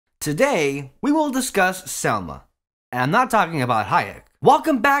Today, we will discuss Selma. And I'm not talking about Hayek.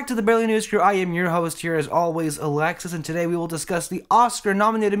 Welcome back to the Barely News Crew. I am your host here as always, Alexis, and today we will discuss the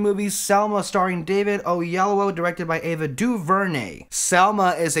Oscar-nominated movie Selma starring David Oyelowo, directed by Ava DuVernay.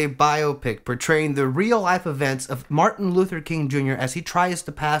 Selma is a biopic portraying the real-life events of Martin Luther King Jr. as he tries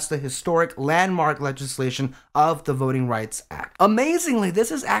to pass the historic landmark legislation of the Voting Rights Act. Amazingly,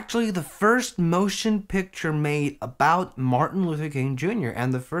 this is actually the first motion picture made about Martin Luther King Jr.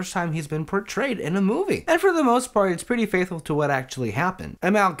 and the first time he's been portrayed in a movie. And for the most part, it's pretty faithful to what actually happened.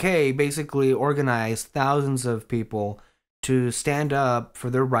 MLK basically organized thousands of people to stand up for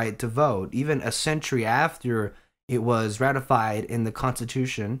their right to vote, even a century after it was ratified in the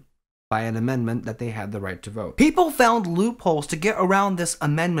Constitution by an amendment that they had the right to vote. People found loopholes to get around this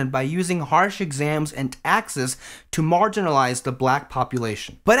amendment by using harsh exams and taxes to marginalize the black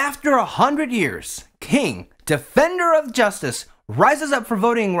population. But after 100 years, King, defender of justice, rises up for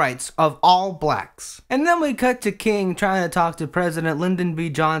voting rights of all blacks. And then we cut to King trying to talk to President Lyndon B.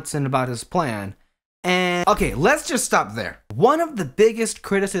 Johnson about his plan. And okay, let's just stop there. One of the biggest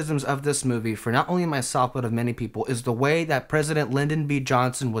criticisms of this movie, for not only myself but of many people, is the way that President Lyndon B.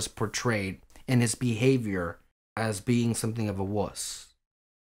 Johnson was portrayed in his behavior as being something of a wuss.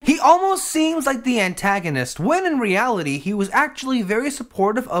 He almost seems like the antagonist, when in reality, he was actually very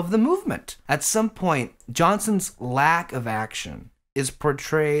supportive of the movement. At some point, Johnson's lack of action is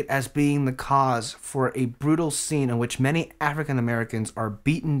portrayed as being the cause for a brutal scene in which many African Americans are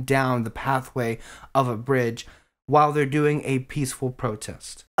beaten down the pathway of a bridge while they're doing a peaceful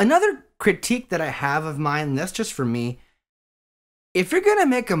protest. Another critique that I have of mine, and that's just for me, if you're gonna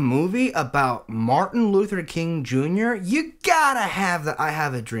make a movie about Martin Luther King Jr., you gotta have the I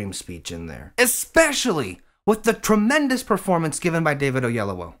Have a Dream speech in there. Especially with the tremendous performance given by David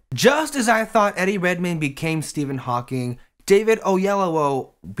Oyelowo. Just as I thought Eddie Redmayne became Stephen Hawking, David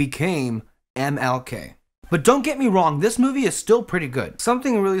Oyelowo became MLK. But don't get me wrong, this movie is still pretty good.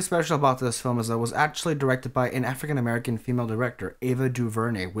 Something really special about this film is that it was actually directed by an African-American female director, Ava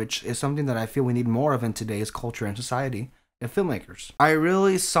DuVernay, which is something that I feel we need more of in today's culture and society. And filmmakers. I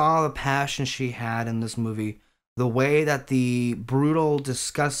really saw the passion she had in this movie, the way that the brutal,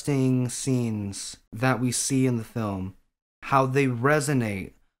 disgusting scenes that we see in the film, how they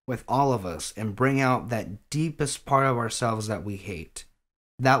resonate with all of us and bring out that deepest part of ourselves that we hate.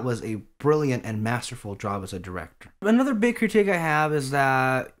 That was a brilliant and masterful job as a director. Another big critique I have is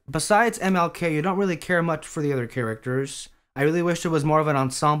that besides MLK, you don't really care much for the other characters. I really wish it was more of an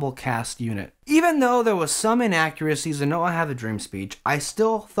ensemble cast unit. Even though there was some inaccuracies in No I Have a Dream speech, I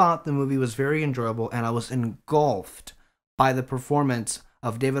still thought the movie was very enjoyable and I was engulfed by the performance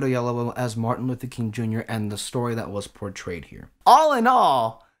of David Oyelowo as Martin Luther King Jr. and the story that was portrayed here. All in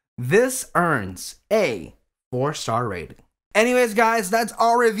all, this earns a 4-star rating. Anyways, guys, that's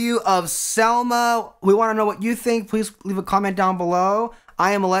our review of Selma. We want to know what you think. Please leave a comment down below.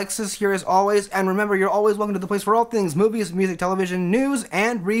 I am Alexis here as always, and remember, you're always welcome to the place for all things movies, music, television, news,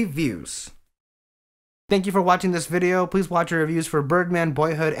 and reviews. Thank you for watching this video. Please watch our reviews for Birdman,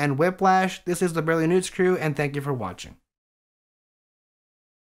 Boyhood, and Whiplash. This is the Barely News Crew, and thank you for watching.